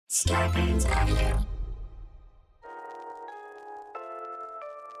Starbane's Audio.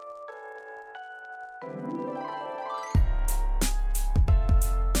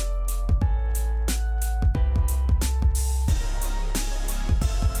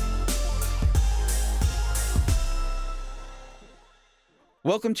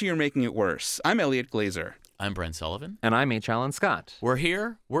 Welcome to You're Making It Worse. I'm Elliot Glazer. I'm Brent Sullivan. And I'm H. Alan Scott. We're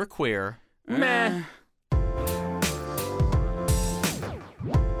here. We're queer. Meh.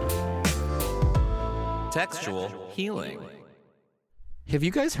 Textual healing. Have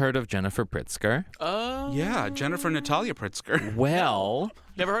you guys heard of Jennifer Pritzker? Yeah, Jennifer Natalia Pritzker. Well,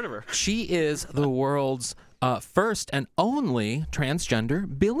 Never heard of her. she is the world's first and only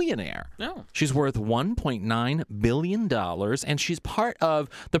transgender billionaire. No. She's worth $1.9 billion, and she's part of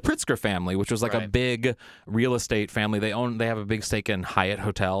the Pritzker family, which was like a Right. big real estate family. They have a big stake in Hyatt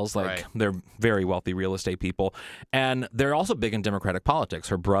hotels. Right. They're very wealthy real estate people. And they're also big in Democratic politics.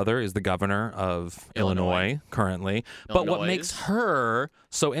 Her brother is the governor of Illinois currently. But what Illinois. makes her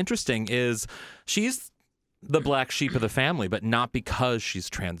so interesting is she's the black sheep of the family, but not because she's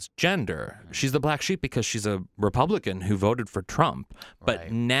transgender. She's the black sheep because she's a Republican who voted for Trump. But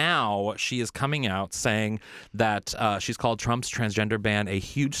Right. now she is coming out saying that she's called Trump's transgender ban a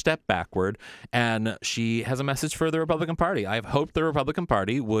huge step backward, and she has a message for the Republican Party. I have hoped the Republican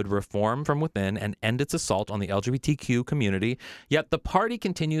Party would reform from within and end its assault on the LGBTQ community, yet the party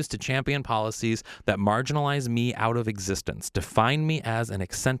continues to champion policies that marginalize me out of existence, define me as an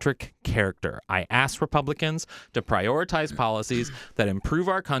eccentric character. I ask Republicans to prioritize policies that improve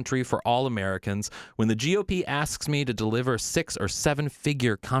our country for all Americans. When the GOP asks me to deliver 6 or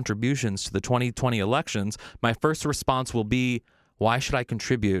 7-figure contributions to the 2020 elections, my first response will be, why should I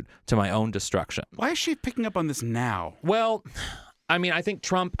contribute to my own destruction? Why is she picking up on this now? Well, I mean, I think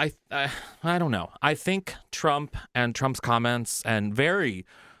Trump, I don't know. I think Trump and Trump's comments and very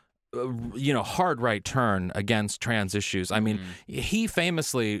hard right turn against trans issues. I mean, he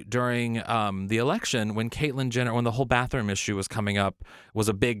famously during the election when Caitlyn Jenner, when the whole bathroom issue was coming up, was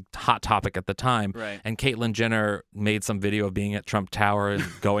a big hot topic at the time. Right. And Caitlyn Jenner made some video of being at Trump Tower and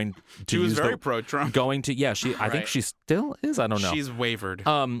going to She was use very the, pro-Trump. going to I think Right. she still is. I don't know. She's wavered.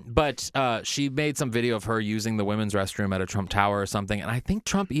 But she made some video of her using the women's restroom at a Trump Tower or something, and I think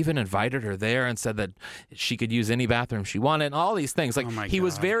Trump even invited her there and said that she could use any bathroom she wanted, and all these things. Like Oh my he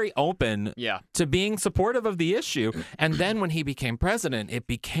was God. very open Yeah. to being supportive of the issue, and then when he became president, it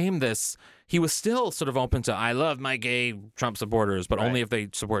became this. He was still sort of open to, I love my gay Trump supporters, but only if they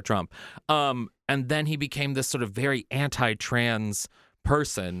support Trump. And then he became this sort of very anti-trans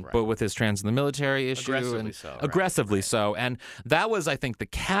person, but with his trans in the military issue. Aggressively so, right. Aggressively so. And that was, I think, the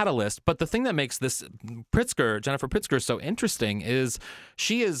catalyst. But the thing that makes this Jennifer Pritzker, so interesting is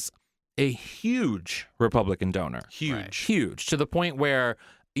she is a huge Republican donor. Huge. To the point where,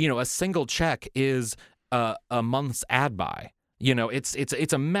 a single check is a month's ad buy.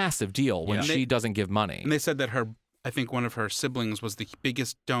 It's a massive deal when Yeah. she doesn't give money. And they said that I think one of her siblings was the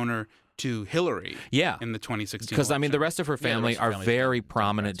biggest donor to Hillary Yeah. in the 2016 Because, I mean, the election. rest of her Yeah, the family rest of are the family's very Democrats,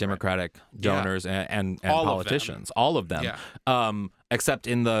 prominent right. Democratic donors and All of them. politicians. All of them. Yeah. Except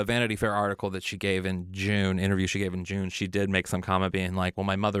in the Vanity Fair article that she gave in June, interview she gave in June, she did make some comment being like, well,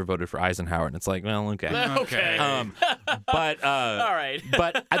 my mother voted for Eisenhower. And it's like, well, okay. Okay. But All right.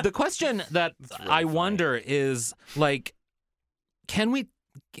 but the question that I wonder is, like,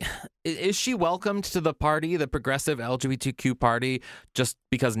 is she welcomed to the party, the progressive LGBTQ party, just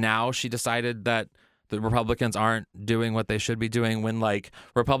because now she decided that the Republicans aren't doing what they should be doing when, like,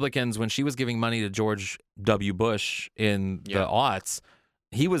 Republicans, when she was giving money to George W. Bush in the aughts,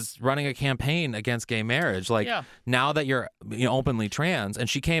 he was running a campaign against gay marriage. Like, now that you're openly trans, and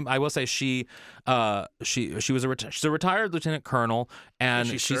she came, I will say she was she's a retired lieutenant colonel, and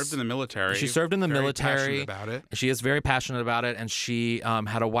she served in the military. She served in the Very military. passionate about it. She is very passionate about it, and she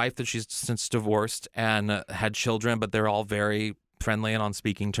had a wife that she's since divorced and had children, but they're all very friendly and on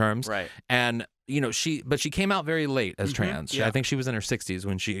speaking terms. Right. And she came out very late as trans. Yeah. I think she was in her 60s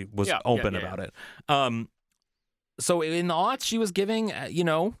when she was open about it. So in the aughts, she was giving,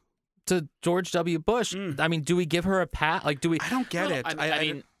 to George W. Bush. I mean, do we give her a pat? Like, do we? I don't get it. I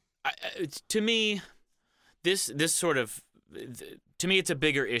mean, to me, this sort of, to me, it's a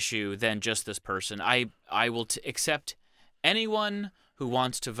bigger issue than just this person. I will accept anyone who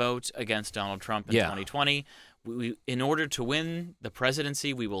wants to vote against Donald Trump in 2020. In order to win the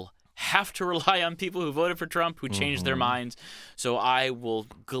presidency, we will have to rely on people who voted for Trump, who changed their minds. So I will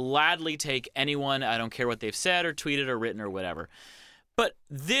gladly take anyone. I don't care what they've said or tweeted or written or whatever. But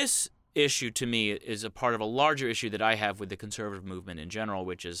this issue to me is a part of a larger issue that I have with the conservative movement in general,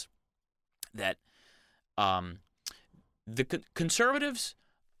 which is that the conservatives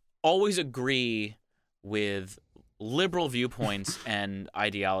always agree with liberal viewpoints and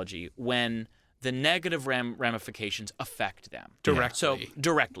ideology when the negative ramifications affect them Directly. So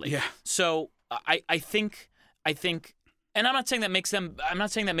directly. Yeah. So I think, and I'm not saying that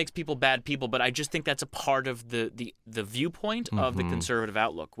makes people bad people, but I just think that's a part of the viewpoint of the conservative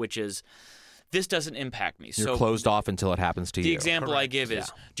outlook, which is this doesn't impact me. You're so closed off until it happens to you. the example I Correct. give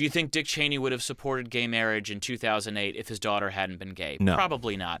is, do you think Dick Cheney would have supported gay marriage in 2008 if his daughter hadn't been gay? No.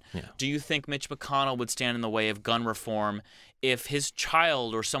 Probably not. Yeah. Do you think Mitch McConnell would stand in the way of gun reform if his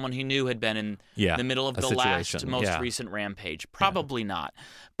child or someone he knew had been in Yeah, the middle of a the last situation. most Yeah. recent rampage? Probably not.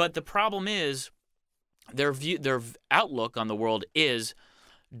 But the problem is their outlook on the world is,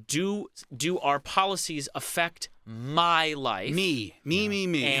 do our policies affect my life? Me.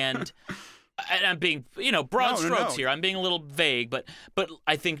 And I'm being, broad No, strokes no. here. I'm being a little vague, but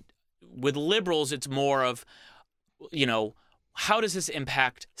I think with liberals, it's more of, how does this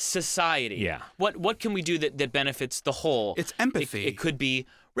impact society? Yeah. What can we do that benefits the whole? It's empathy. It could be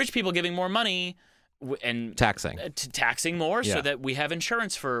rich people giving more money and Taxing. taxing more Yeah. so that we have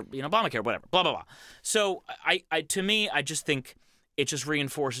insurance for Obamacare, whatever, blah blah blah. So to me, I just think it just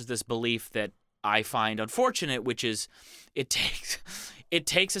reinforces this belief that I find unfortunate, which is it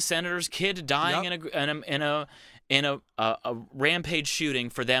takes a senator's kid dying in a rampage shooting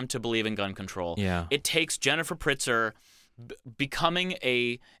for them to believe in gun control. Yeah. It takes Jennifer Pritzker becoming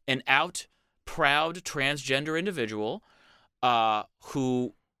an out proud transgender individual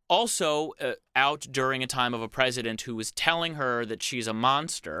who also out during a time of a president who was telling her that she's a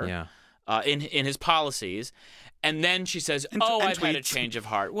monster in his policies. And then she says, I've had a tweets. change of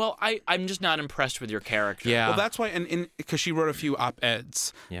heart. Well, I'm just not impressed with your character. Yeah. Well, that's why, and because she wrote a few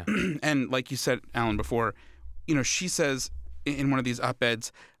op-eds, Yeah. and like you said, Alan, before, she says in one of these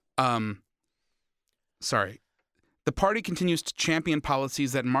op-eds, the party continues to champion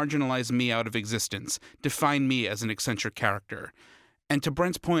policies that marginalize me out of existence, define me as an eccentric character. And to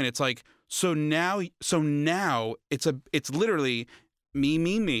Brent's point, it's like, so now it's literally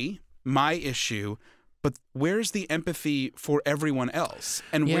me, my issue. But where's the empathy for everyone else?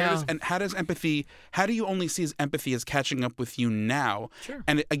 And how do you only see empathy as catching up with you now? Sure.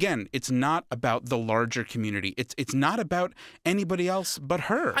 And again, it's not about the larger community. It's not about anybody else but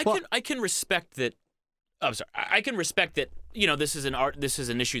her. I can respect that. I'm sorry. I can respect that. This is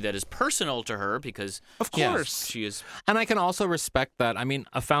an issue that is personal to her because Of course. she is. And I can also respect that. I mean,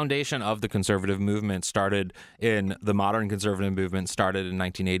 a foundation of the conservative movement the modern conservative movement started in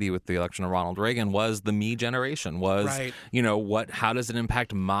 1980 with the election of Ronald Reagan, was the me generation, Right. how does it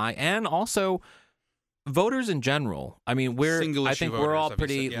impact and also voters in general. I mean, Single I issue think we're all voters,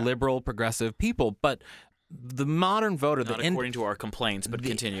 pretty obviously, yeah. liberal, progressive people, but the modern voter, Not according to our complaints, but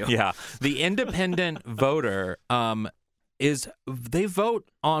continue. Yeah. The independent voter they vote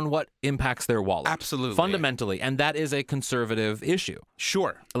on what impacts their wallet. Absolutely. Fundamentally. And that is a conservative issue.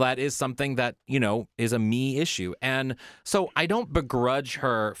 Sure. That is something that, is a me issue. And so I don't begrudge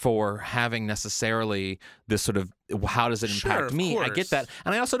her for having necessarily this sort of, how does it Sure, impact of me? I course. get that.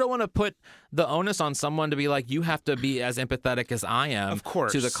 And I also don't want to put the onus on someone to be like, you have to be as empathetic as I am Of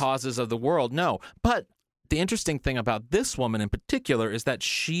course. to the causes of the world. No. But the interesting thing about this woman in particular is that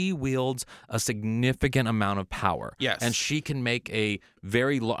she wields a significant amount of power. Yes. And she can make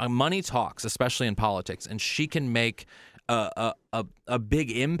money talks, especially in politics, and she can make a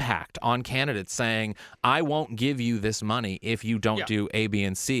big impact on candidates saying, I won't give you this money if you don't do A, B,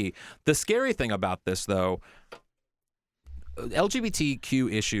 and C. The scary thing about this, though,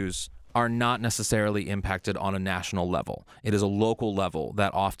 LGBTQ issues are not necessarily impacted on a national level. It is a local level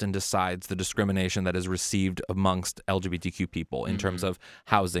that often decides the discrimination that is received amongst LGBTQ people in terms of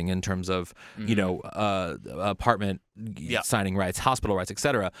housing, in terms of, apartment signing rights, hospital rights,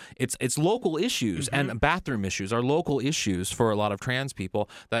 etc. It's local issues, and bathroom issues are local issues for a lot of trans people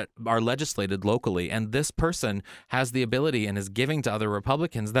that are legislated locally. And this person has the ability and is giving to other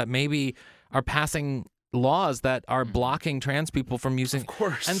Republicans that maybe are passing laws that are blocking trans people from using. Of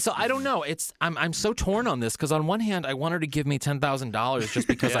course. And so I don't know. I'm so torn on this because on one hand I want her to give me $10,000 just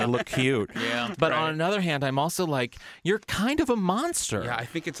because I look cute. Yeah. But Right. on another hand, I'm also like, you're kind of a monster. Yeah, I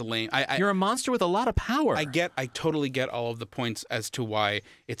think it's lame. You're a monster with a lot of power. I totally get all of the points as to why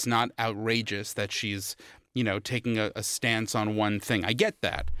it's not outrageous that she's, taking a stance on one thing. I get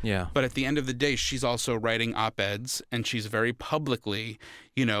that. Yeah. But at the end of the day, she's also writing op-eds and she's very publicly,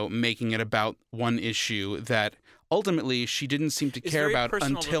 making it about one issue that ultimately she didn't seem to care very about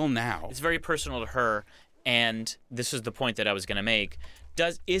personal until now. It's very personal to her, and this is the point that I was going to make.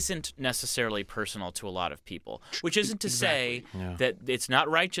 Isn't necessarily personal to a lot of people, which isn't to say that it's not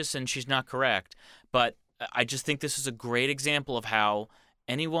righteous and she's not correct, but I just think this is a great example of how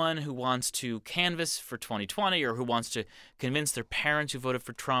anyone who wants to canvass for 2020 or who wants to convince their parents who voted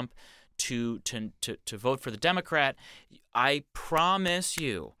for Trump to vote for the Democrat, I promise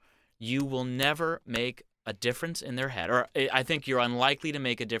you, you will never make a difference in their head, or I think you're unlikely to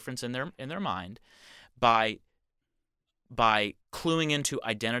make a difference in their mind by cluing into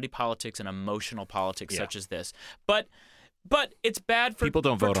identity politics and emotional politics such as this. But it's bad for People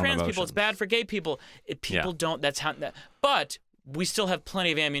don't for vote on trans people. emotions. It's bad for gay people. People don't. That's how. But we still have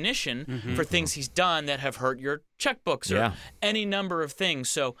plenty of ammunition for things he's done that have hurt your checkbooks or any number of things.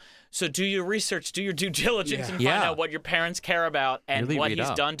 So do your research, do your due diligence, and find out what your parents care about and Really what read he's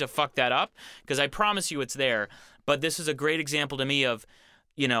up. done to fuck that up. Because I promise you, it's there. But this is a great example to me of,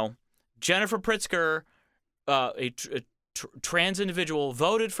 Jennifer Pritzker, a trans individual,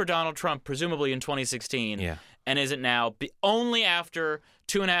 voted for Donald Trump, presumably in 2016, and isn't now only after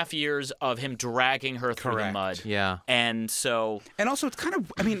 2.5 years of him dragging her through the mud. Yeah. And so... And also, it's kind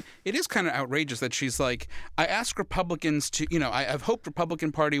of, I mean, it is kind of outrageous that she's like, I asked Republicans to, I've hoped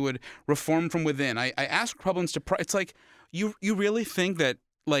Republican Party would reform from within. I asked Republicans to, it's like, you really think that,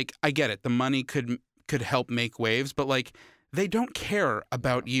 like, I get it, the money could help make waves, but, like, they don't care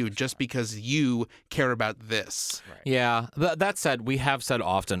about you just because you care about this. Right. Yeah. That said, we have said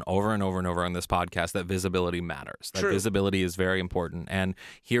often over and over and over on this podcast that visibility matters. That True. visibility is very important. And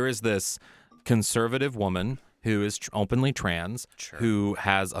here is this conservative woman who is openly trans, who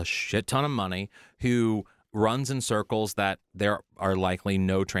has a shit ton of money, who runs in circles that there are likely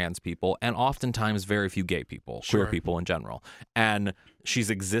no trans people and oftentimes very few gay people, queer people in general. And she's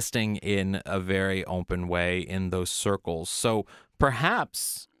existing in a very open way in those circles. So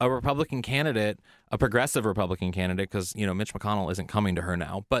perhaps a Republican candidate, a progressive Republican candidate, because, Mitch McConnell isn't coming to her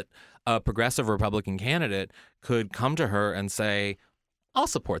now, but a progressive Republican candidate could come to her and say, I'll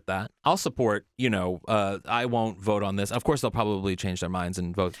support that. I'll support, I won't vote on this. Of course, they'll probably change their minds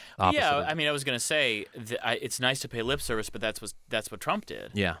and vote opposite. Yeah, I mean, I was going to say, it's nice to pay lip service, but that's what Trump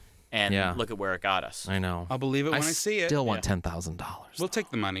did. Yeah. And look at where it got us. I know. I'll believe it when I see it. Still want $10,000. We'll take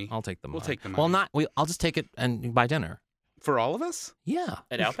the money. I'll take the money. We'll take the money. Well, I'll just take it and buy dinner. For all of us? Yeah.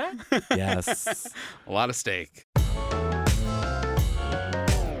 At Outback? Yes. A lot of steak.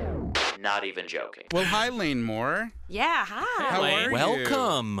 Not even joking. Well, hi, Lane Moore. Yeah, hi. How Lane. are you?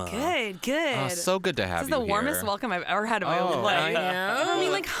 Welcome. Good, good. Oh, so good to have This is you the warmest here. welcome I've ever had in my Oh, life. I I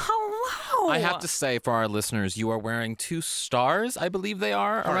mean, like, hello. I have to say, for our listeners, you are wearing 2 stars, I believe they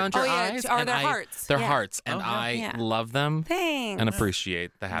are, around your Oh, yeah, eyes. are and their hearts. They're Yeah. hearts, and Oh, yeah. I Yeah. love them Thanks. and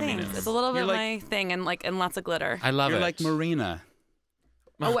appreciate the happiness. Thanks. It's a little You're bit like- my thing and lots of glitter. I love You're it. like Marina.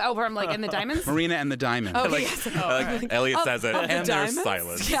 Oh, where I'm like in the diamonds? Marina and the Diamond. Oh, Like, yes. Elliot Of- says it, of the and there's diamonds?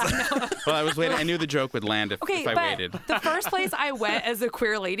 silence. Yeah, no. well, I was waiting. I knew the joke would land if Okay, I but waited. the first place I went as a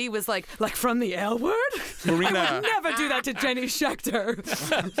queer lady was like from the L word? Marina. I would never do that to Jenny Schechter.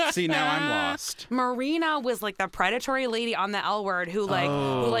 See, now I'm lost. Marina was like the predatory lady on the L word who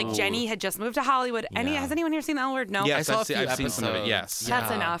Jenny had just moved to Hollywood. Has anyone here seen the L word? No. Yes, saw a I've few seen some of it. episodes. Yes.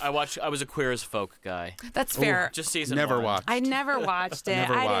 That's enough. I was a Queer as Folk guy. That's fair. Just season Never 1. watched. I never watched it.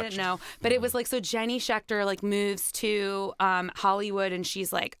 Never I watched. didn't know. But it was like, so Jenny Schechter moves to Hollywood and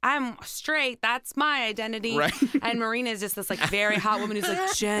she's like, I'm straight. That's my identity. Right. And Marina is just this very hot woman who's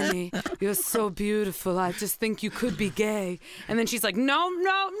like, Jenny, you're so beautiful. I just think you could be gay. And then she's like, no.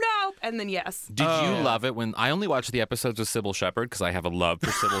 And then yes. Did you love it when I only watched the episodes with Sybil Shepherd because I have a love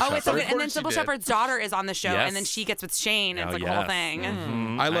for Sybil Oh, it's so Shepherd? good. And then course you Sybil did. Shepherd's daughter is on the show, Yes. and then she gets with Shane, and Oh, it's like a whole yes.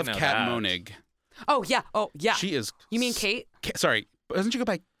 thing. I love know Kat that. Monig. Oh yeah. She is. You mean Kate? Sorry, doesn't she go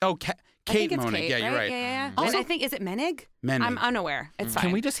by? Oh, I Kate think it's Monig. Kate, Yeah, you're right. Yeah. Also- and I think, is it Menig? Menig. I'm unaware. It's fine.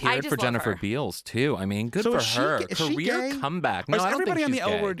 Can we just hear I it for love Jennifer her. Beals too? I mean, good So for is she her. gay? Is she Career gay? comeback. Or No, is I don't everybody think on the she's L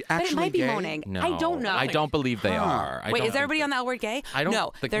gay. word But actually it might be gay? Monig. No, I don't know. I don't believe they Huh. are. I Wait, don't is everybody think on the L word gay? I don't-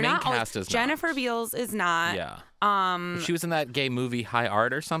 No, the they're main not. cast is not. Jennifer Beals is not. Yeah. She was in that gay movie High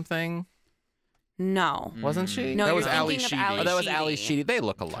Art or something, No. wasn't she? No, That you're was Ali thinking of Sheedy. Ali Oh, that was Sheedy. Ali Sheedy. They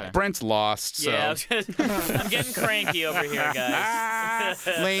look alike. Brent's lost. So. Yeah, I'm getting cranky over here, guys.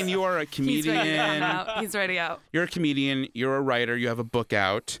 Lane, you are a He's ready comedian. out. He's ready out. You're a comedian. You're a writer. You have a book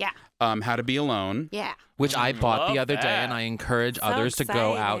out. Yeah. How to Be Alone. Yeah. Which I bought the Love other day, that. and I encourage others to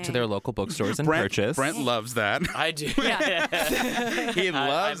go out to exciting. their local bookstores and Brent, purchase. Brent loves that. I do. He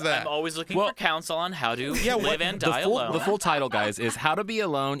loves that. I'm always looking for counsel on how to what- live and the die full, alone. the full title, guys, is How to Be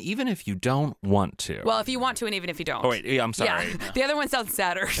Alone Even If You Don't Want to. Well, if you want to, and even if you don't. Oh, wait, yeah, I'm sorry. Yeah. The other one sounds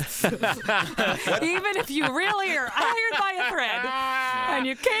sadder. Even if you really are ironed by a thread and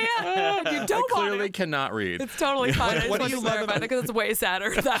you can't, you I don't want clearly it. clearly cannot read. It's totally fine. I just what want do to you love clarify about- that because it's way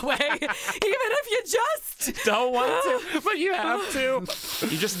sadder that way. Even if you just just Don't want to, but you have to.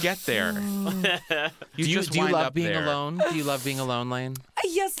 You just get there. Do you wind love up being there. alone? Do you love being alone, Lane?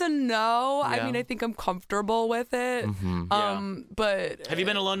 yes and no. I Yeah. mean, I think I'm comfortable with it. But Have you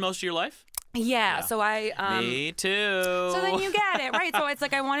been alone most of your life? yeah. So I Me too. So then you get it, right? So it's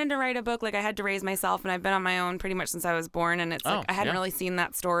like I wanted to write a book. Like I had to raise myself, and I've been on my own pretty much since I was born. And it's like I hadn't really seen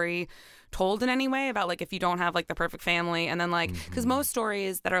that story told in any way about like if you don't have like the perfect family, and then like because most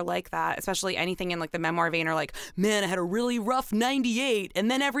stories that are like that, especially anything in like the memoir vein, are like, man, I had a really rough 98, and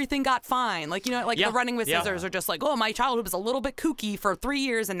then everything got fine. Like like the Running with Scissors are just like, oh, my childhood was a little bit kooky for 3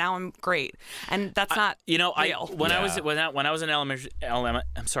 years, and now I'm great, and that's not real. When I was in when I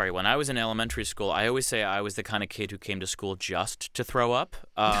was in elementary school, I always say I was the kind of kid who came to school just to throw up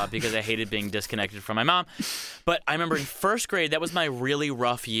because I hated being disconnected from my mom. But I remember in first grade, that was my really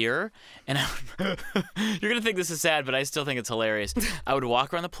rough year. And you're going to think this is sad, but I still think it's hilarious. I would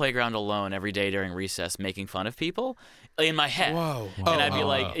walk around the playground alone every day during recess making fun of people in my head. Whoa. And I'd be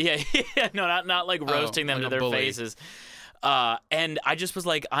like, no, not like roasting them like to a their bully. faces. And I just was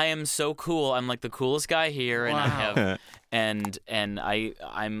like, I am so cool. I'm like the coolest guy here. And I have, and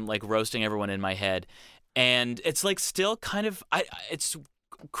I'm like roasting everyone in my head. And it's like still kind of, it's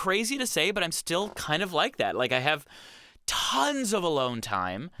crazy to say, but I'm still kind of like that. Like I have tons of alone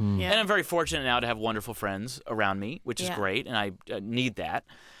time, and I'm very fortunate now to have wonderful friends around me, which is great, and I need that.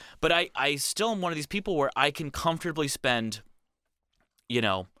 But I still am one of these people where I can comfortably spend,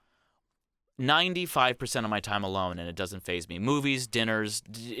 95% of my time alone, and it doesn't faze me. Movies, dinners,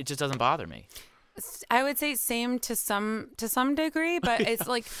 it just doesn't bother me. I would say same to some degree, but it's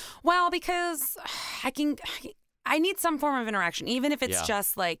like, well, because I need some form of interaction, even if it's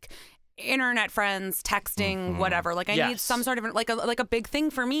just like internet friends, texting, whatever. Like I need some sort of like a big thing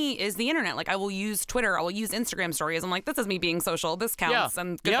for me is the internet. Like I will use Twitter, I will use Instagram stories. I'm like, this is me being social. This counts,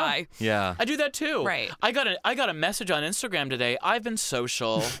 and goodbye. Yeah. I do that too. Right. I got a message on Instagram today. I've been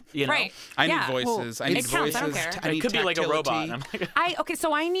social. Right. I need Yeah. voices. Well, I need it counts. voices. I don't care. I need It could be like a robot. tactility. I'm like,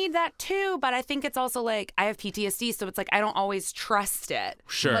 So I need that too, but I think it's also like I have PTSD, so it's like I don't always trust it.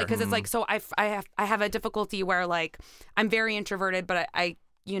 Sure. Because it's like so I have a difficulty where like I'm very introverted, but I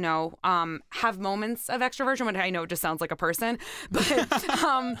have moments of extroversion, which I know just sounds like a person, but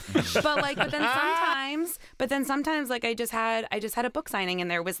then sometimes like I just had a book signing,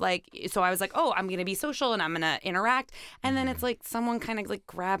 and there was like, so I was like, oh, I'm going to be social and I'm going to interact. And then it's like someone kind of like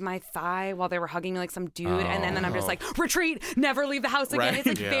grabbed my thigh while they were hugging me, like some dude. And then I'm just like, retreat, never leave the house again. Right.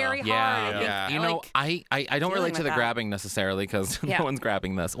 It's like very hard. I think, You know, like, I don't dealing relate to with the that. grabbing necessarily because Yeah. no one's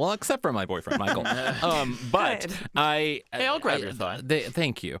grabbing this. Well, except for my boyfriend, Michael. But Good. hey, I'll grab your thigh.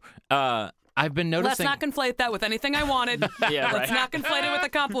 Thank you. I've been let's noticing. not conflate that with anything I wanted. Yeah, Let's right. not conflate it with a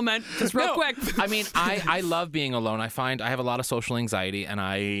compliment. Just real quick. I mean, I love being alone. I find I have a lot of social anxiety, and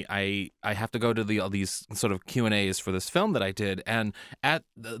I have to go to these sort of Q&As for this film that I did, and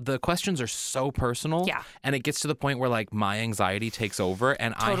the questions are so personal, and it gets to the point where like my anxiety takes over,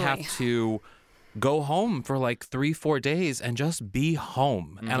 and Totally. I have to go home for like 3-4 days and just be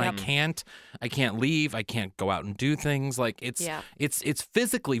home, and I can't leave, I can't go out and do things. Like it's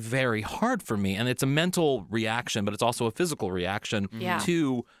physically very hard for me, and it's a mental reaction, but it's also a physical reaction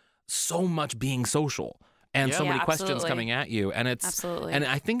to so much being social and so many questions absolutely. coming at you, and it's Absolutely. and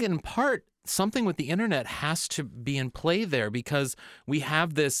I think in part something with the internet has to be in play there, because we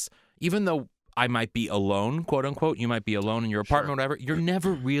have this, even though I might be alone, quote unquote, you might be alone in your apartment, whatever, you're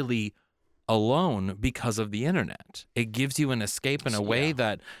never really alone because of the internet. It gives you an escape in a way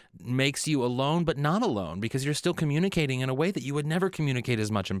that makes you alone, but not alone, because you're still communicating in a way that you would never communicate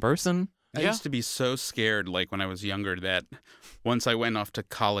as much in person. I used to be so scared, like when I was younger, that once I went off to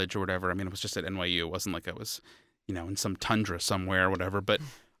college or whatever, I mean, it was just at NYU. It wasn't like I was, in some tundra somewhere or whatever, but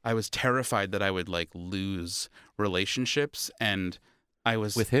I was terrified that I would like lose relationships. And I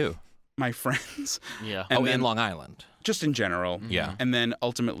was With who? my friends. Yeah. And in then- Long Island. Just in general. Yeah. And then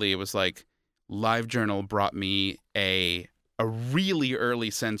ultimately it was like LiveJournal brought me a really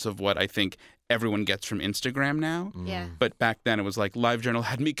early sense of what I think everyone gets from Instagram now. Yeah. But back then it was like LiveJournal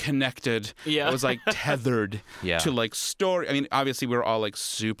had me connected. Yeah. I was like tethered Yeah. to like story. I mean, obviously we were all like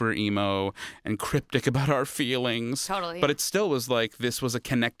super emo and cryptic about our feelings. Totally. But it still was like this was a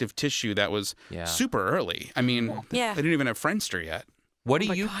connective tissue that was super early. I mean, Yeah. I didn't even have Friendster yet. What do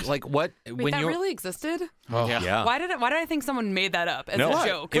my you God. like? What Wait, when that you're? really existed? Oh, Yeah. Why did I think someone made that up as No, a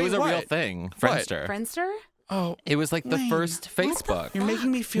joke? it was a Wait, real what? thing. What? Friendster. Friendster? Oh, It was like the Lane, first Facebook. you're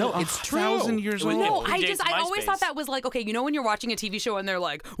making me feel No, it's true. 1,000 years It was- old. No, It predates I always MySpace. thought that was like, okay, when you're watching a TV show and they're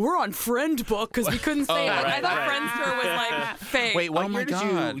like, we're on Friend Book because we couldn't say it. Like, I right, thought right. Friendster was like fake. Wait, what Oh my year did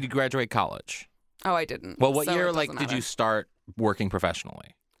God. you graduate college? Oh, I didn't. Well, what So year it like doesn't did you matter. start working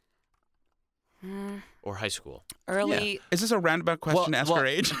professionally? or high school? Early. Is this a roundabout question to ask her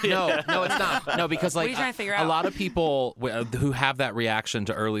age? No, it's not. No, because What are like you trying to figure a out? lot of people who have that reaction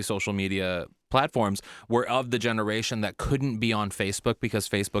to early social media platforms were of the generation that couldn't be on Facebook because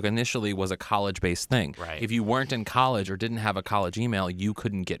Facebook initially was a college-based thing. Right. If you weren't in college or didn't have a college email, you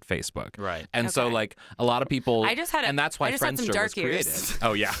couldn't get Facebook. Right. And so like a lot of people, I just had and that's why I just had some Friendster dark was created. years.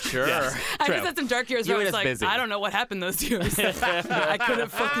 Oh yeah, sure. Yes. I just had some dark years You where I were was like, just busy. I don't know what happened those years. I couldn't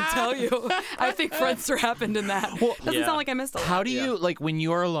fucking tell you. I think Friendster happened in that. Doesn't yeah. sound like I missed a lot. How do you like when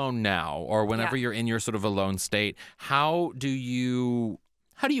you're alone now, or whenever Yeah. you're in your sort of alone state? How do you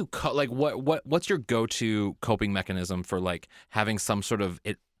like what's your go-to coping mechanism for like having some sort of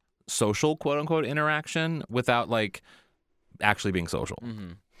social quote unquote interaction without like actually being social?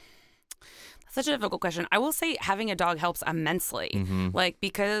 Mm-hmm. Such a difficult question. I will say having a dog helps immensely. Like,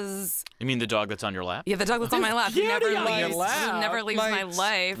 because You mean the dog that's on your lap? the dog that's on my lap, he never Kitty on your leaves. lap. He never leaves my Like-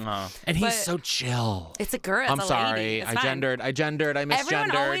 life. And he's But- so chill. It's a girl. It's I'm a sorry. lady. It's I fine. gendered. I misgendered.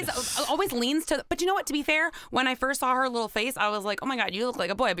 Everyone always leans to, but you know what? To be fair, when I first saw her little face, I was like, oh my God, you look like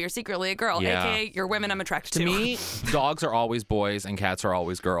a boy, but you're secretly a girl. Yeah. AKA, you're women I'm attracted to. To me, dogs are always boys and cats are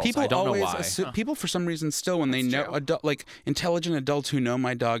always girls. People I don't know always why. people for some reason still when they know like intelligent adults who know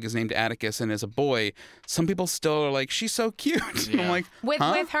my dog is named Atticus and is a boy, some people still are like, she's so cute. And I'm like, with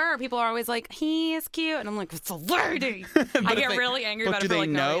huh? her, people are always like, he is cute. And I'm like, it's a lady. I if get they- really angry but about do it for they like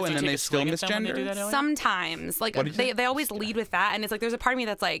no know reason. and then Take they a still swing at them when they do misgender? that, Elliot? Sometimes, like What did you say? they always lead with that, and it's like there's a part of me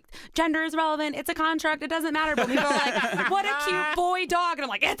that's like, gender is relevant, it's a construct, it doesn't matter. But people are like, what a cute boy dog, and I'm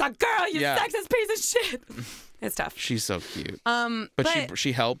like, it's a girl, you Yeah. sexist piece of shit. It's tough. She's so cute. But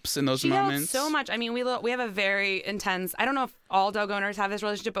she helps in those she moments. helps so much. I mean, we have a very intense. I don't know if all dog owners have this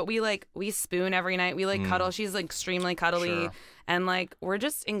relationship, but we spoon every night. We like cuddle. She's like extremely cuddly, Sure. and like we're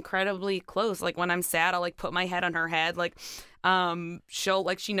just incredibly close. Like when I'm sad, I'll like put my head on her head. Like, she'll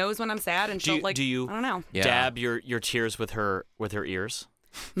like she knows when I'm sad, and she'll like do you I don't know. Yeah. dab your tears with her ears?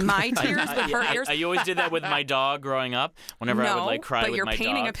 My tears with her ears. I always did that with my dog growing up. Whenever I would like cry but with you're my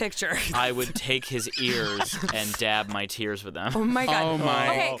painting dog, a picture. I would take his ears and dab my tears with them. Oh my God. Oh my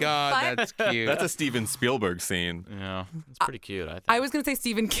Okay, God, but that's cute. That's a Steven Spielberg scene. Yeah, it's pretty cute. I think. I was gonna say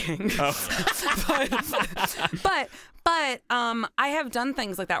Stephen King. but I have done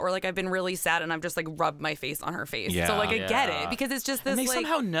things like that where like I've been really sad and I've just like rubbed my face on her face. Yeah. So like I get Yeah. it because it's just this and they like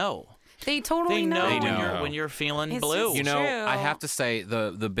somehow know. they totally They know, They when know. you're feeling It's blue. just- You know, True. I have to say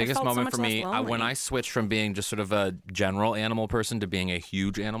the biggest felt so moment much for less me lonely. when I switched from being just sort of a general animal person to being a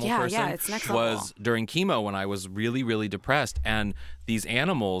huge animal Yeah, person it's next was level. during chemo when I was really, really depressed. And these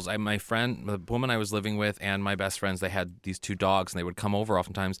animals, my friend, the woman I was living with, and my best friends, they had these two dogs, and they would come over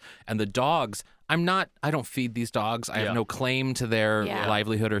oftentimes. And the dogs, I don't feed these dogs. I Yeah. have no claim to their Yeah.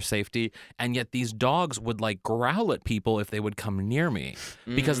 livelihood or safety. And yet these dogs would like growl at people if they would come near me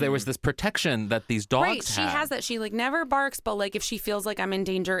because there was this protection that these dogs right. She had. has that. She like never barks, but like if she feels like I'm in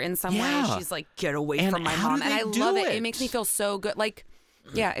danger in some Yeah. way, she's like, get away And from my how do mom. And they I do love it. it? It makes me feel so good. Like,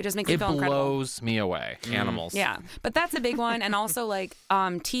 yeah, it just makes me It feel incredible. blows me away. Animals. Yeah, but that's a big one, and also like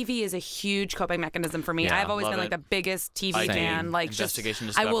TV is a huge coping mechanism for me. Yeah, I've always love been like it. the biggest TV Same. fan. Like Investigation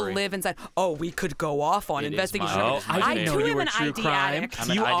just, I will Discovery. live inside. Oh, we could go off on It is investigation. my- Oh, I didn't too know you am were an true ID crime. addict.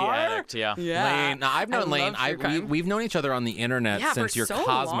 I'm an You ID are? addict. Yeah. Yeah. Lane. Now, I've known I Lane. love true crime. We've known each other on the internet Yeah, since for your so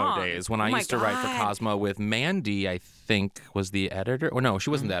Cosmo long. days when Oh I my used to write for God. Cosmo with Mandy, I think was the editor. Or no, she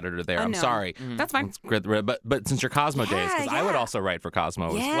wasn't the editor there. I'm no. sorry. That's fine. But since your Cosmo days, because I would yeah. also write for Cosmo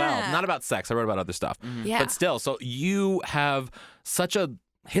as well. Yeah. Not about sex. I wrote about other stuff. Yeah. But still, so you have such a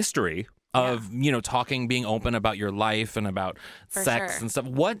history of talking, being open about your life and about For sex sure. and stuff.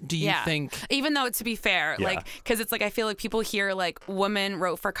 What do you think? Even though, to be fair, Yeah. like, because it's like I feel like people hear like woman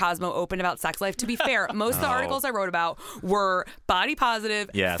wrote for Cosmo open about sex life. To be fair, most of the articles I wrote about were body positive,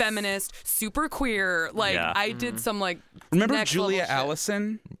 Yes. feminist, super queer. Like Yeah. I did some like Remember next Julia level shit.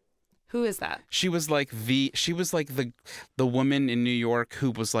 Allison? Who is that? She was like the woman in New York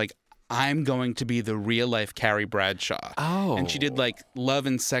who was like, I'm going to be the real life Carrie Bradshaw. Oh. And she did like love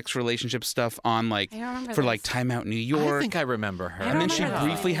and sex relationship stuff on like I don't remember for like this. Time Out New I York. think I remember her. And then she remember that.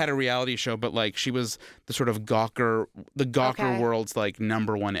 briefly had a reality show, but like she was the sort of Gawker Okay. world's like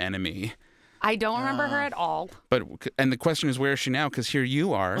 #1 enemy. I don't remember her at all. And the question is, where is she now? Because here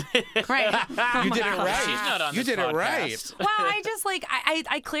you are. Right. You did it right. She's not on You this did it podcast. right. Well, I just like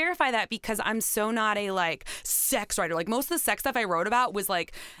I clarify that because I'm so not a like sex writer. Like most of the sex stuff I wrote about was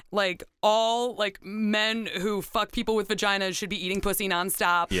like all like men who fuck people with vaginas should be eating pussy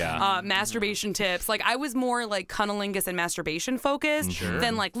nonstop. Yeah. Masturbation tips. Like I was more like cunnilingus and masturbation focused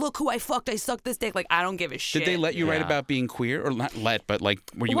than like look who I fucked. I sucked this dick. Like I don't give a shit. Did they let you write Yeah. about being queer, or not let, but like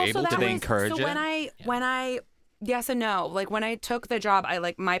were you Well, able so to? that Did they was- encourage so it? when I yes and no. Like when I took the job, I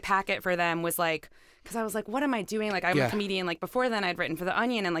like my packet for them was like, because I was like, what am I doing? Like I'm a comedian. Like before then I'd written for The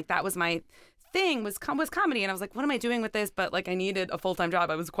Onion, and like that was my thing was comedy, and I was like, what am I doing with this? But like I needed a full-time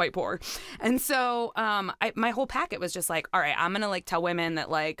job. I was quite poor, and so my whole packet was just like, all right, I'm gonna like tell women that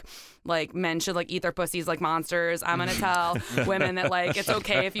like men should like eat their pussies like monsters. I'm gonna tell women that like it's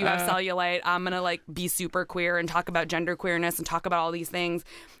okay if you have cellulite. I'm gonna like be super queer and talk about gender queerness and talk about all these things.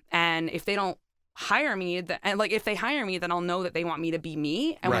 And if they don't hire me, and like if they hire me, then I'll know that they want me to be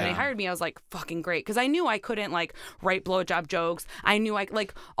me. And when they hired me, I was like, fucking great, because I knew I couldn't like write blowjob jokes. I knew I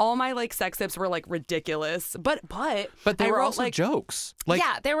like all my like sex tips were like ridiculous, but they were also like jokes. Like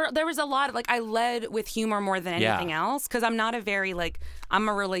there was a lot of like I led with humor more than anything else, because I'm not a very like I'm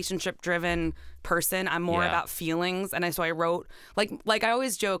a relationship driven person. I'm more about feelings, and so I wrote like I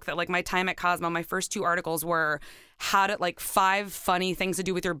always joke that like my time at Cosmo, my first 2 articles were how to like 5 funny things to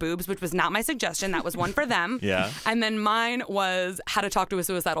do with your boobs, which was not my suggestion. That was one for them. And then mine was how to talk to a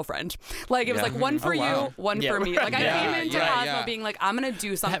suicidal friend. Like it was like one for you, one for me. Like I came into Cosmo being like, I'm gonna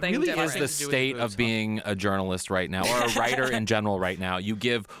do something. That really different. is the state of being a journalist right now, or a writer in general right now. You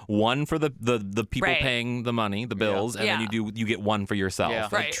give one for the people paying the money, the bills, and then you get one for yourself. Yeah.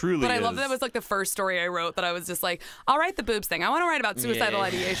 It truly But I is. love that was like the first story I wrote that I was just like, I'll write the boobs thing. I want to write about suicidal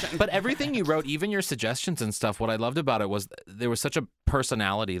ideation. But everything you wrote, even your suggestions and stuff, what I loved about it was there was such a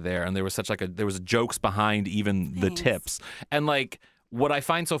personality there, and there was such there was jokes behind even the tips. And like what I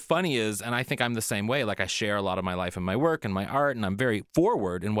find so funny is, and I think I'm the same way, like I share a lot of my life and my work and my art, and I'm very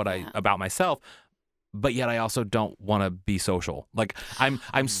forward in what about myself. But yet I also don't want to be social. Like I'm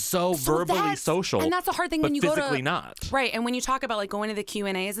so verbally social, and that's a hard thing when you physically go to not. Right, and when you talk about like going to the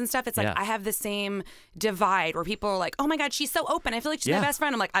Q&As and stuff, it's like I have the same divide where people are like, "Oh my God, she's so open. I feel like she's my best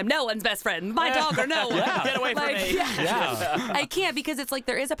friend." I'm like, "I'm no one's best friend. My dog or no one. Get away from me." I can't, because it's like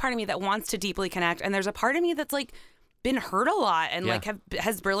there is a part of me that wants to deeply connect, and there's a part of me that's like been hurt a lot and like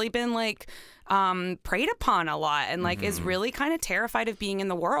has really been like preyed upon a lot, and like is really kind of terrified of being in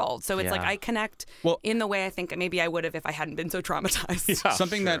the world. So it's like I connect in the way I think maybe I would have if I hadn't been so traumatized.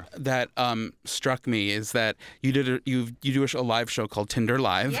 Something that struck me is that you do a live show called Tinder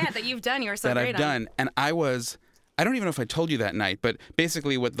Live. Yeah, that you've done. You're so that great I've done, and I don't even know if I told you that night, but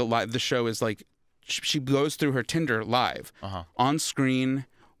basically what the show is like, she goes through her Tinder live on screen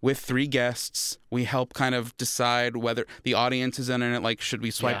with 3 guests. We help kind of decide whether the audience is in it, like should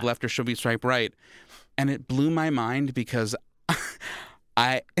we swipe left or should we swipe right? And it blew my mind because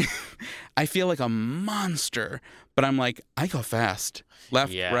I feel like a monster, but I'm like, I go fast.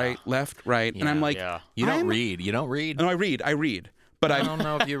 Left, right, left, right. And I'm like, You don't read. No, I read. But I don't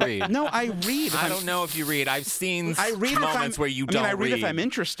know if you read. No, I read. I don't know if you read. I've seen moments where you I read. read if I'm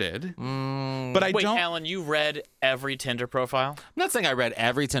interested. But I Wait, don't. Alan, you read every Tinder profile? I'm not saying I read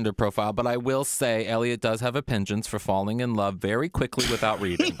every Tinder profile, but I will say Elliot does have a penchant for falling in love very quickly without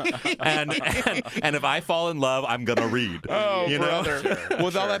reading. and if I fall in love, I'm gonna read. Oh, you brother. Know?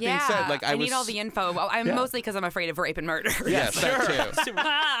 With all that being said, like I need all the info. I'm mostly because I'm afraid of rape and murder. Yes, that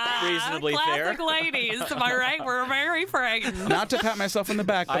too. Reasonably fair. Classic ladies, am I right? We're very frightened. Not to pat myself on the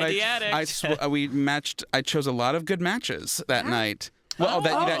back, but we matched. I chose a lot of good matches that night. Well,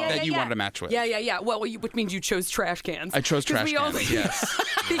 that you wanted to match with. Yeah. Well, which means you chose trash cans. I chose trash cans. Yes.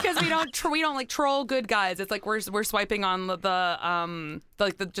 Because we don't like troll good guys. It's like we're swiping on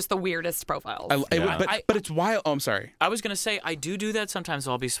just the weirdest profiles. But it's wild. Oh, I'm sorry. I was gonna say I do that sometimes.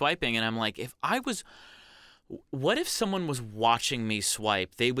 I'll be swiping, and I'm like, what if someone was watching me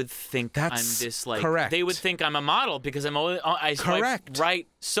swipe? They would think I'm this like. Correct. They would think I'm a model because I swipe right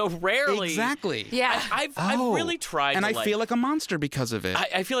so rarely. Exactly. Yeah. I've really tried. And to, I feel like a monster because of it.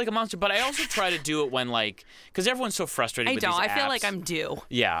 I feel like a monster, but I also try to do it when because everyone's so frustrated. With these I feel apps. like I'm due.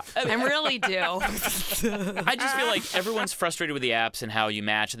 Yeah. I'm really due. I just feel like everyone's frustrated with the apps and how you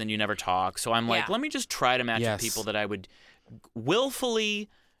match and then you never talk. So I'm like, let me just try to match with people that I would willfully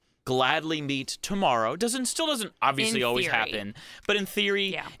gladly meet tomorrow. Still doesn't obviously always happen, but in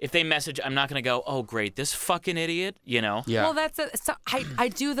theory, if they message, I'm not gonna go, oh great, this fucking idiot, you know. Yeah. Well, that's so I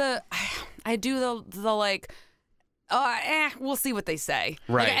do the like, we'll see what they say.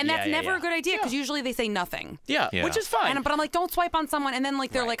 Right. And that's never a good idea because usually they say nothing. Yeah. Which is fine. But I'm like, don't swipe on someone, and then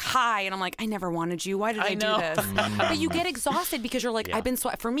like they're like, hi, and I'm like, I never wanted you. Why did I do this? But you get exhausted because you're like, I've been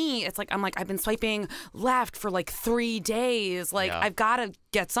for me, it's like I've been swiping left for like 3 days. Like I've got to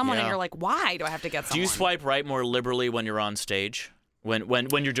get someone, and you're like, why do I have to get someone? Do you swipe right more liberally when you're on stage?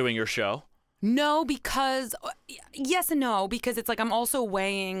 When you're doing your show? No, because yes and no, because it's like I'm also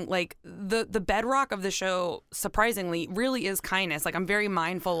weighing like the bedrock of the show, surprisingly, really is kindness. Like I'm very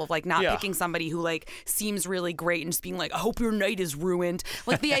mindful of like not picking somebody who like seems really great and just being like, I hope your night is ruined.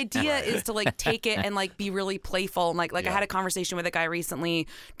 Like the idea is to like take it and like be really playful. And like I had a conversation with a guy recently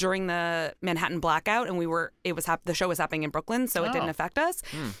during the Manhattan blackout, and the show was happening in Brooklyn, so it didn't affect us.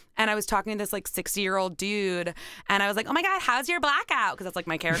 And I was talking to this like 60-year-old dude, and I was like, oh my God, how's your blackout? Because that's like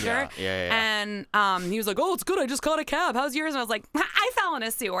my character. And he was like, oh, it's good. I just caught a cab. How's yours? And I was like, I fell in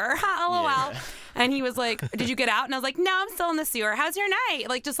a sewer. LOL. And he was like, did you get out? And I was like, no, I'm still in the sewer. How's your night?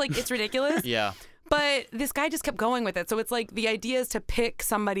 Like, just like, it's ridiculous. But this guy just kept going with it. So it's like the idea is to pick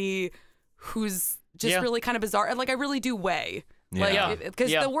somebody who's just really kind of bizarre. And like, I really do weigh.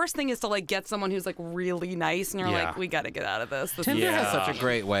 Because the worst thing is to like get someone who's like really nice, and you're like, we got to get out of this. Tinder has such a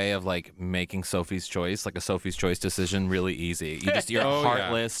great way of like making Sophie's Choice, like a Sophie's Choice decision, really easy. You're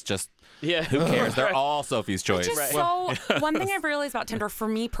heartless, just who cares? They're all Sophie's Choice. So one thing I've realized about Tinder for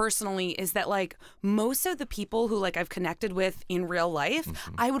me personally is that like most of the people who like I've connected with in real life,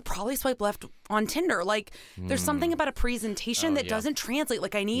 I would probably swipe left on Tinder. Like there's something about a presentation that doesn't translate.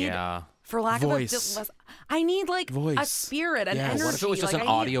 Like I need. For lack voice. of I need like voice. a spirit, an energy. What if it was just an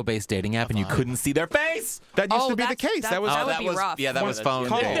audio-based dating app and you couldn't see their face? That used to be the case. That would be rough. Yeah, that was phone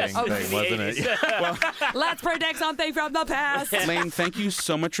dating thing, wasn't it? Let's predict something from the past. Lane, thank you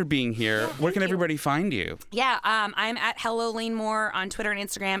so much for being here. Where can everybody find you? Yeah, I'm at Hello Lane Moore on Twitter and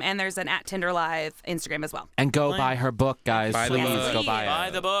Instagram, and there's an at Tinder Live Instagram as well. And go buy her book, guys. Please go buy it. Buy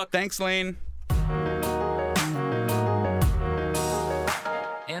the book. Thanks, Lane.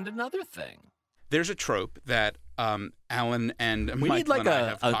 And another thing. There's a trope that Alan and we Michael need like and I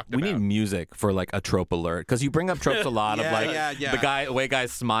have talked we need about. music for like a trope alert, because you bring up tropes a lot of like the way guy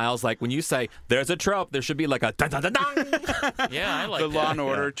smiles. Like when you say there's a trope, there should be like a dun dun dun dun. I like the that. Law and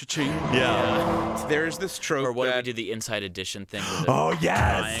Order cha-ching. There's this trope. Or what that... we did the Inside Edition thing with the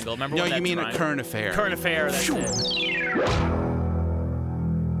triangle. Remember no, when you mean triangle? a current affair. Current affair. That's it.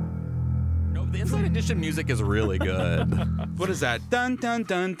 The Inside Edition music is really good. What is that? Dun dun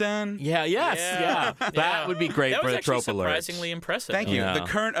dun dun. That would be great for the trope alert. Surprisingly impressive. Thank you. The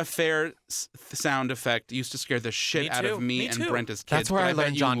current affair sound effect used to scare the shit out of me and Brent as kids. That's where I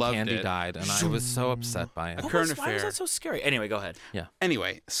learned John Candy it. died, and I was so upset by it. Current affair. Why was that so scary? Anyway, go ahead. Yeah.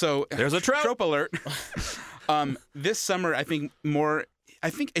 Anyway, so there's a trope. Trope alert. This summer, I think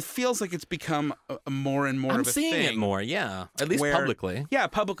it feels like it's become more and more of a thing. I'm seeing it more, at least publicly. Yeah,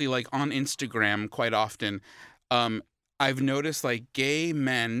 publicly, like on Instagram quite often. I've noticed like gay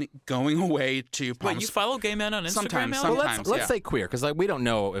men going away to Palm Wait, you follow gay men on Instagram? Sometimes. Let's say queer, because like we don't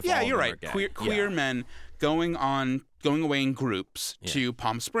know if all you're of right. them are gay. Queer men going away in groups to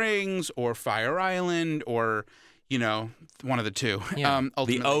Palm Springs or Fire Island or one of the two. Yeah.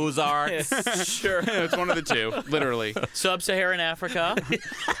 The Ozarks. Sure. It's one of the two, literally. Sub-Saharan Africa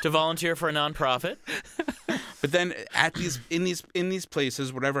to volunteer for a nonprofit. But then in these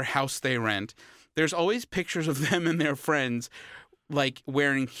places, whatever house they rent, there's always pictures of them and their friends like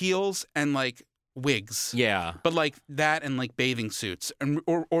wearing heels and like wigs. Yeah. But like that and like bathing suits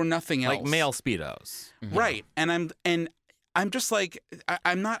or nothing else. Like male Speedos. Right. And I'm just like,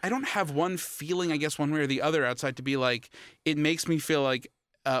 I don't have one feeling, I guess, one way or the other outside to be like, it makes me feel like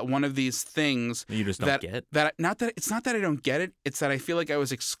one of these things you just don't get. It's not that I don't get it. It's that I feel like I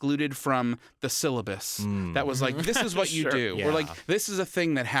was excluded from the syllabus. That was like, this is what you do. Yeah. Or like, this is a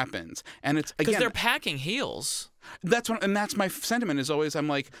thing that happens. And it's, again. Because they're packing heels. That's my sentiment is always, I'm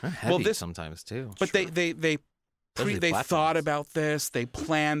like, well, this sometimes too. But they thought about this. They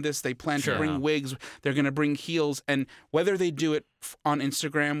planned this. They planned to bring wigs. They're going to bring heels. And whether they do it on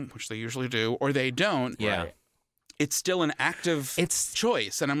Instagram, which they usually do, or they don't, it's still an active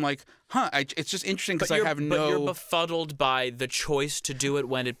choice. And I'm like, it's just interesting because I have no... But you're befuddled by the choice to do it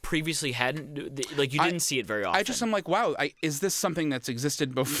when it previously hadn't... Like, you didn't see it very often. I'm like, wow, is this something that's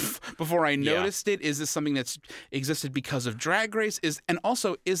existed before I noticed it? Is this something that's existed because of Drag Race? And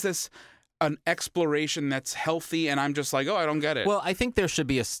also, is this an exploration that's healthy? And I'm just like, I don't get it. Well, I think there should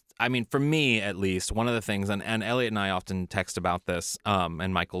be for me at least, one of the things, and Elliot and I often text about this,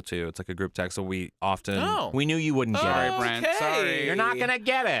 and Michael too. It's like a group text, so we often we knew you wouldn't get it. Brent. Sorry, you're not gonna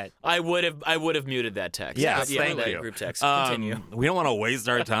get it. I would have muted that text. Yes, thank you. Group text. Continue. We don't want to waste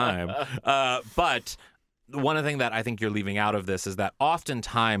our time, but. One of the things that I think you're leaving out of this is that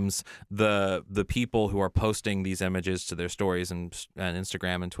oftentimes the people who are posting these images to their stories and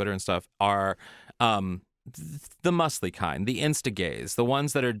Instagram and Twitter and stuff are the muscly kind, the insta-gays, the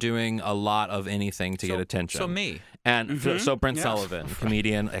ones that are doing a lot of anything to get attention. So me. And so Brent Sullivan,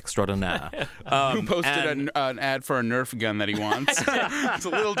 comedian extraordinaire. Who posted an ad for a Nerf gun that he wants. It's a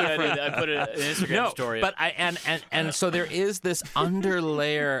little different. I put an Instagram story. But and so there is this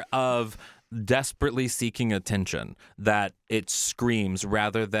underlayer of desperately seeking attention that it screams,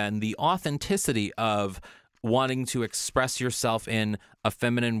 rather than the authenticity of wanting to express yourself in a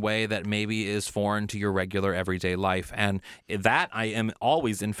feminine way that maybe is foreign to your regular everyday life. And that I am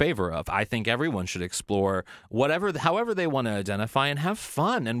always in favor of. I think everyone should explore however they want to identify and have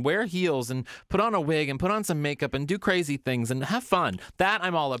fun and wear heels and put on a wig and put on some makeup and do crazy things and have fun. That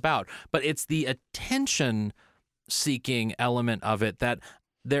I'm all about. But it's the attention seeking element of it that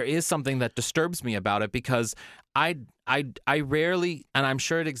there is something that disturbs me about it, because I rarely, and I'm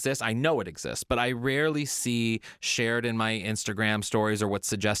sure it exists, I know it exists, but I rarely see shared in my Instagram stories or what's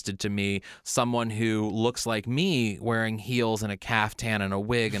suggested to me someone who looks like me wearing heels and a caftan and a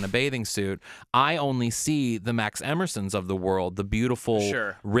wig and a bathing suit. I only see the Max Emersons of the world, the beautiful,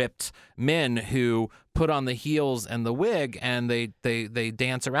 ripped men who put on the heels and the wig and they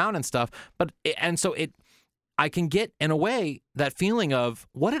dance around and stuff. I can get, in a way, that feeling of,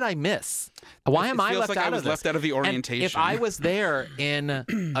 what did I miss? Why am I left out of this? Left out of the orientation. And if I was there in a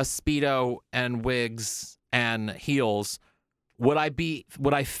Speedo and wigs and heels, would I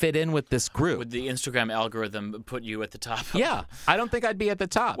fit in with this group? Would the Instagram algorithm put you at the top? Yeah, I don't think I'd be at the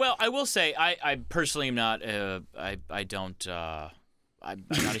top. Well, I will say, I personally am not. I'm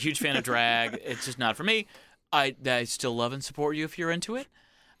not a huge fan of drag. It's just not for me. I still love and support you if you're into it.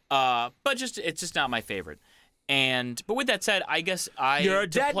 But it's just not my favorite. But with that said, I guess You're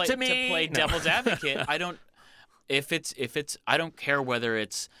dead to me. To play devil's advocate, I don't. If it's I don't care whether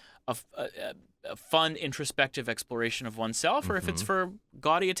it's a fun introspective exploration of oneself or if it's for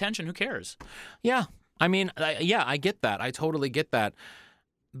gaudy attention. Who cares? Yeah, I mean, I get that. I totally get that.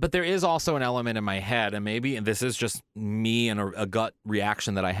 But there is also an element in my head, and maybe this is just me and a gut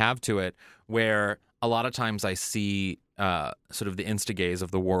reaction that I have to it, where a lot of times I see sort of the insta-gays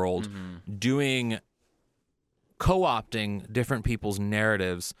of the world co-opting different people's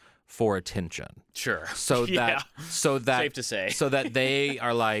narratives for attention. Sure. So that safe to say. So that they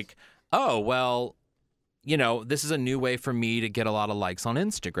are like, oh, well, this is a new way for me to get a lot of likes on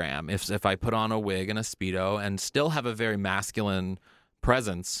Instagram. If I put on a wig and a Speedo and still have a very masculine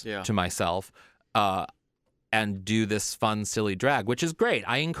presence to myself, and do this fun, silly drag, which is great.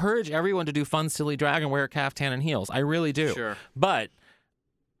 I encourage everyone to do fun, silly drag and wear a caftan and heels. I really do. Sure. But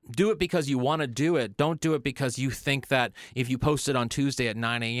do it because you want to do it. Don't do it because you think that if you post it on Tuesday at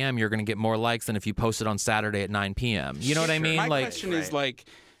 9 a.m., you're going to get more likes than if you post it on Saturday at 9 p.m. You know what I mean? My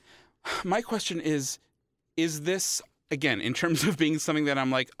question is this, again, in terms of being something that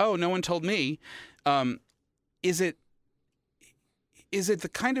I'm like, oh, no one told me, is it the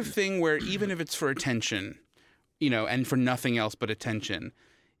kind of thing where even if it's for attention, and for nothing else but attention,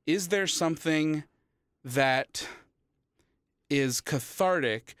 is there something that is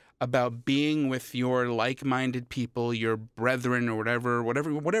cathartic about being with your like-minded people, your brethren, or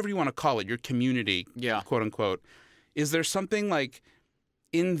whatever you want to call it, your community, quote unquote? Is there something like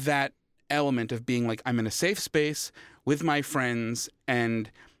in that element of being like, I'm in a safe space with my friends, and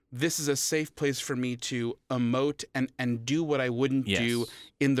this is a safe place for me to emote and do what I wouldn't do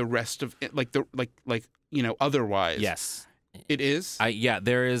in the rest of it, otherwise? Yes. It is?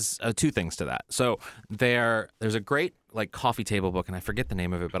 There is two things to that. So there's a great coffee table book, and I forget the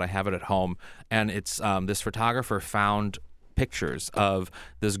name of it, but I have it at home. And it's this photographer found pictures of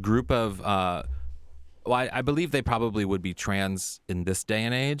this group of I believe they probably would be trans in this day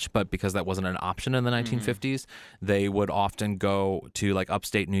and age, but because that wasn't an option in the 1950s, they would often go to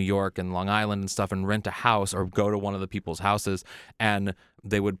upstate New York and Long Island and stuff and rent a house or go to one of the people's houses, and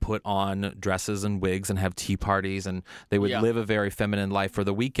they would put on dresses and wigs and have tea parties, and they would live a very feminine life for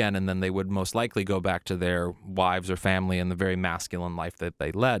the weekend, and then they would most likely go back to their wives or family and the very masculine life that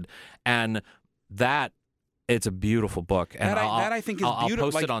they led. And it's a beautiful book, and I think is I'll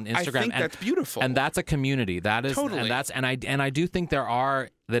beautiful. post it on Instagram. I think that's beautiful, and that's a community. That is totally. And I do think that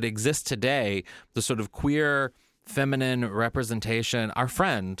exist today, the sort of queer feminine representation. Our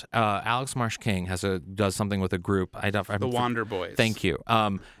friend Alex Marsh King does something with a group. The Wander Boys. Thank you.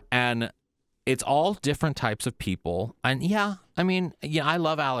 And it's all different types of people, and I mean, yeah, I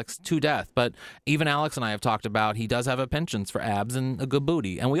love Alex to death, but even Alex and I have talked about he does have a penchant for abs and a good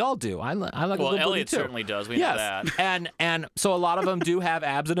booty, and we all do. I like a good booty Elliot too. certainly does. We know that. and so a lot of them do have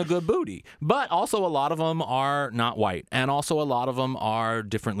abs and a good booty, but also a lot of them are not white, and also a lot of them are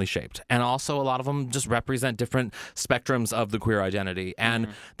differently shaped, and also a lot of them just represent different spectrums of the queer identity. And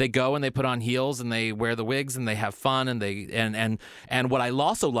they go and they put on heels and they wear the wigs and they have fun and they and what I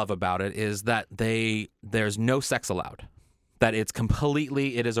also love about it is that there's no sex allowed. That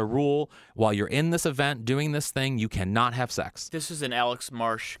it is a rule while you're in this event doing this thing, you cannot have sex. This is an Alex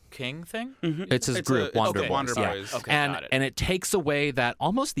Marsh King thing? Mm-hmm. It's his group, Wander Boys. Wander Yeah. Boys. Okay, got it. And it takes away that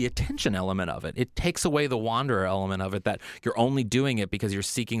almost the attention element of it. It takes away the wanderer element of it, that you're only doing it because you're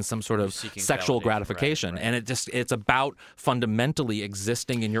seeking some sort of sexual validation, gratification. right. And it's about fundamentally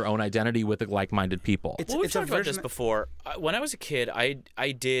existing in your own identity with like-minded people. We've talked about this before. When I was a kid,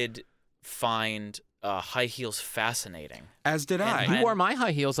 I did find high heels fascinating. As did I. You wore my high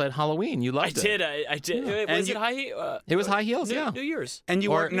heels at Halloween. You loved it. I did. Yeah. Was it high heel? It was high heels, yeah. New Year's. And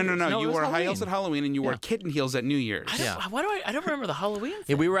you wore Or- no. No, it You was wore high heels Halloween. at Halloween, and you wore kitten heels at New Year's. I don't remember the Halloween thing.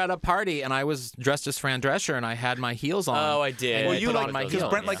 Yeah, we were at a party, and I was dressed as Fran Drescher, and I had my heels on. Oh, I did. And Well, I you put like on my because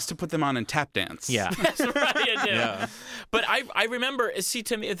heels. Brent likes to put them on and tap dance. Yeah. That's right, I do. Yeah. But I remember, see,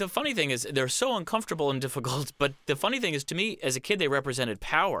 to me, the funny thing is they're so uncomfortable and difficult, but the funny thing is, to me, as a kid, they represented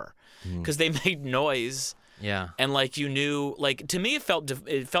power because they made noise. Yeah. And like you knew, like to me, it felt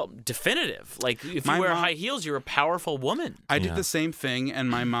definitive. Like if you wear high heels, you're a powerful woman. I did the same thing, and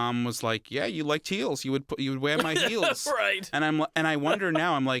my mom was like, "Yeah, you liked heels. You would wear my heels." Right. And I wonder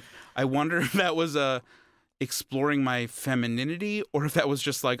now. I'm like, I wonder if that was exploring my femininity, or if that was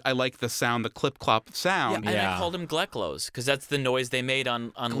just like I like the sound, the clip clop sound. And I called them Glecklos because that's the noise they made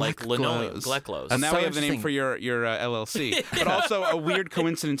on like linoleum. Glecklos. And now so we have the name interesting. for your LLC. But also a weird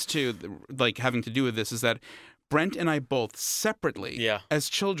coincidence too, like having to do with this, is that Brent and I both separately, as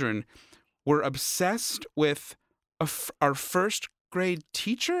children, were obsessed with our first grade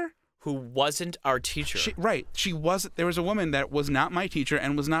teacher. Who wasn't our teacher. She wasn't. There was a woman that was not my teacher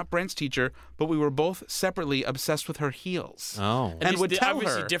and was not Brent's teacher, but we were both separately obsessed with her heels. Oh. And would tell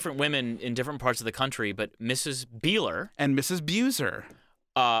obviously her. different women in different parts of the country, but Mrs. Beeler And Mrs. Buser.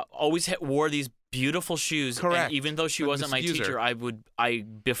 always wore these beautiful shoes. Correct. And even though she Like wasn't Miss my Buser. teacher, I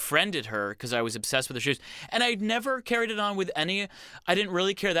befriended her because I was obsessed with her shoes. And I never carried it on with any. I didn't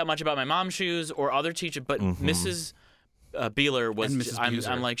really care that much about my mom's shoes or other teachers, but Mrs. Beeler was. And Mrs.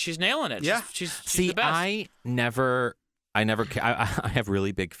 I'm like, she's nailing it. Yeah. She's See, the best. I have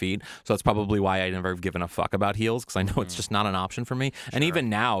really big feet, so that's probably why I never have given a fuck about heels, because I know it's just not an option for me. And even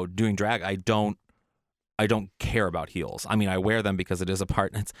now, doing drag, I don't care about heels. I mean, I wear them because it's a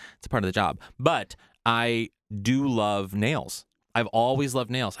part of the job. But I do love nails. I've always loved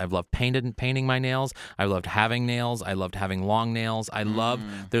nails. I've loved painting my nails. I loved having nails. I loved having long nails.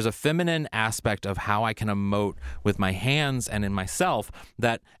 There's a feminine aspect of how I can emote with my hands and in myself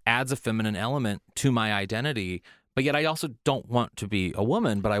that adds a feminine element to my identity. But yet I also don't want to be a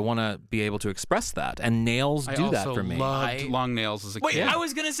woman, but I want to be able to express that. And nails do that for me. I loved long nails as a Wait, kid. I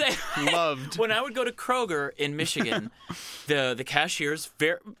was gonna say, Loved. when I would go to Kroger in Michigan, the cashiers,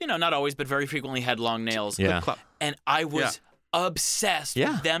 not always, but very frequently had long nails. Yeah. Clip-clop. And I was obsessed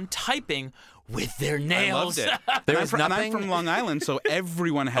with them typing with their I nails. loved it. There I'm is from, and nothing. I'm from Long Island, so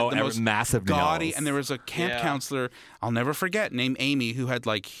everyone had the most massive gaudy. nails. And there was a camp counselor I'll never forget named Amy who had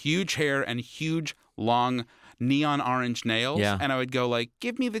like huge hair and huge long neon orange nails. Yeah. And I would go like,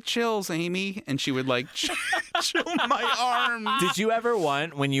 "Give me the chills, Amy," and she would like chill my arm. Did you ever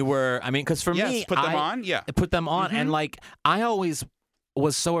want when you were? I mean, because for me, put them on. Yeah. put them on, and like I always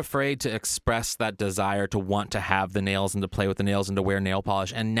was so afraid to express that desire to want to have the nails and to play with the nails and to wear nail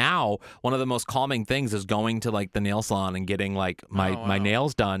polish. And now one of the most calming things is going to like the nail salon and getting like my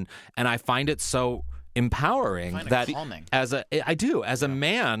nails done. And I find it so empowering that calming. as a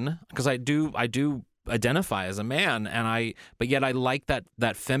man, because I do identify as a man, but yet I like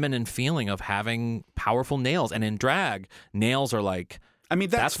that feminine feeling of having powerful nails. And in drag, nails are like, I mean,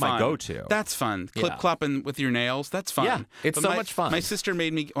 that's my fun. go-to. That's fun. Clip clopping with your nails. That's fun. Yeah, it's But so much fun. My sister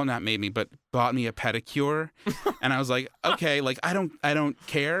not made me, but bought me a pedicure, and I was like, okay, like I don't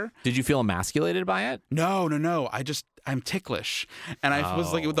care. Did you feel emasculated by it? No. I'm ticklish, and I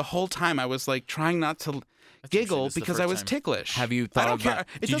was like the whole time I was like trying not to giggle this is the because first I was time. ticklish. Have you I thought don't about? care.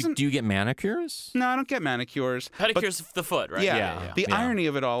 It do doesn't. you get manicures? No, I don't get manicures. but- Pedicures the foot, right? Yeah. The irony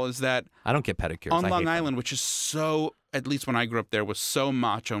of it all is that I don't get pedicures. on I hate Long them. Island, which is so, at least when I grew up there, was so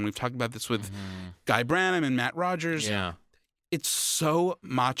macho, and we've talked about this with Guy Branum and Matt Rogers. Yeah. It's so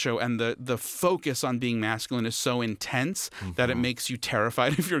macho, and the focus on being masculine is so intense that it makes you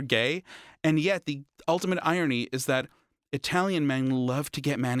terrified if you're gay. And yet the ultimate irony is that Italian men love to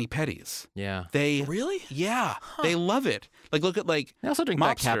get mani-pedis. Yeah. They Really? Yeah, they love it. Like look at like They also drink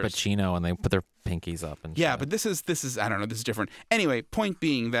mobsters. that cappuccino and they put their pinkies up and Yeah, shit. but this is I don't know, this is different. Anyway, point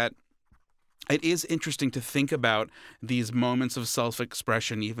being that it is interesting to think about these moments of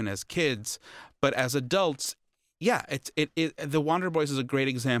self-expression even as kids, but as adults, yeah, the Wonder Boys is a great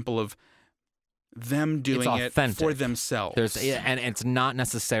example of them doing it authentic. for themselves. And it's not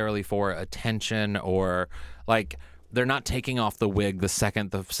necessarily for attention or like they're not taking off the wig the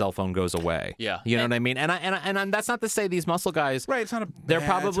second the cell phone goes away. Yeah. You know what I mean? And that's not to say these muscle guys Right, it's not they're bad,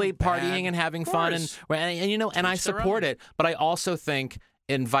 probably it's not bad. partying and having fun and you know, and I Each their support own. it, but I also think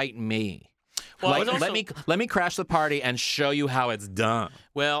invite me. Well, Like, I was also- let me crash the party and show you how it's done.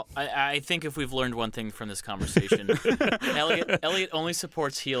 Well, I think if we've learned one thing from this conversation, Elliot only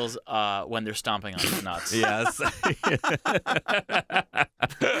supports heels when they're stomping on his nuts. Yes.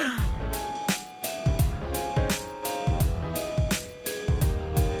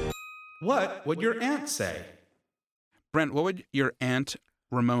 What would your aunt say? Brent, what would your aunt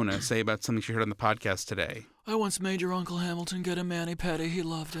Ramona say about something she heard on the podcast today? I once made your Uncle Hamilton get a mani-pedi. He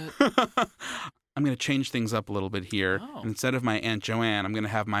loved it. I'm going to change things up a little bit here. Oh. Instead of my Aunt Joanne, I'm going to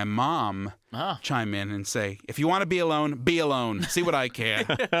have my mom Ah. chime in and say, if you want to be alone, be alone. See what I can.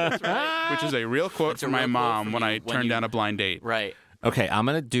 Which is a real quote That's a from my real quote mom from when you I when turned you- down a blind date. Right. Okay, I'm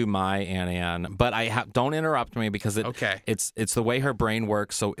gonna do my Anne, but don't interrupt me because Okay. it's the way her brain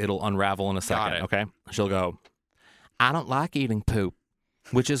works, so it'll unravel in a second. it. Okay, she'll go, I don't like eating poop,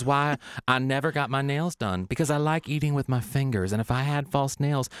 which is why I never got my nails done because I like eating with my fingers, and if I had false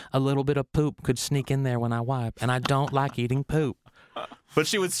nails, a little bit of poop could sneak in there when I wipe, and I don't like eating poop. But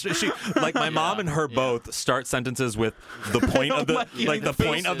she like my mom and her both start sentences with the point of the the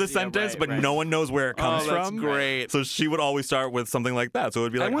point of the faces, yeah, sentence, right, but right. no one knows where it comes Oh, that's from. great. So she would always start with something like that. So it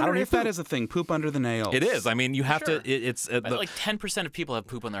would be like, I wonder don't if eat that poop. is a thing, poop under the nails. It is. I mean, you have Sure. to. It's Like 10% of people have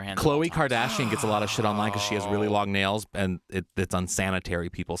poop on their hands. Khloe at all times. Kardashian gets a lot of shit online because she has really long nails, and it's unsanitary.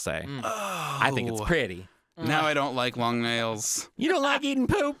 People say. I think it's pretty. Now I don't like long nails. You don't like eating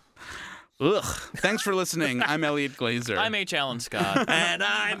poop? Ugh. Thanks for listening. I'm Elliot Glazer. I'm H. Allen Scott. And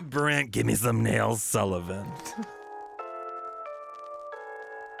I'm Brent. Give me some nails, Sullivan.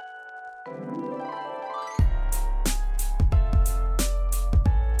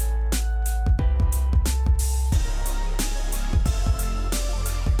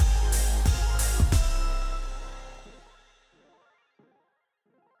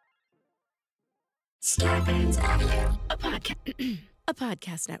 Starburns Audio, a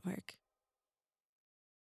podcast network.